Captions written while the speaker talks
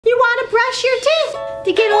brush your teeth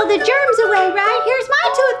to get all the germs away, right? Here's my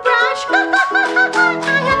toothbrush.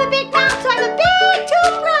 I have a big mouth, so I have a big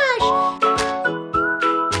toothbrush.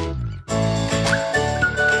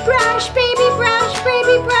 Brush, baby, brush,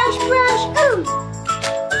 brush. Ooh.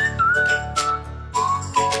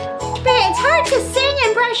 It's hard to sing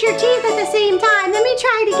and brush your teeth at the same time. Let me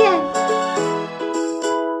try it again.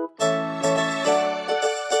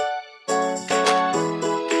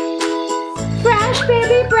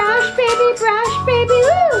 Brush, baby,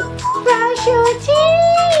 woo! Brush your teeth.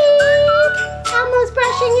 Elmo's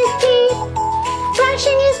brushing his teeth.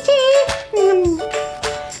 Brushing his teeth.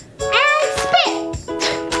 And spit.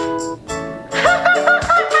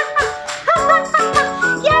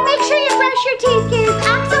 Yeah, make sure you brush your teeth, kids.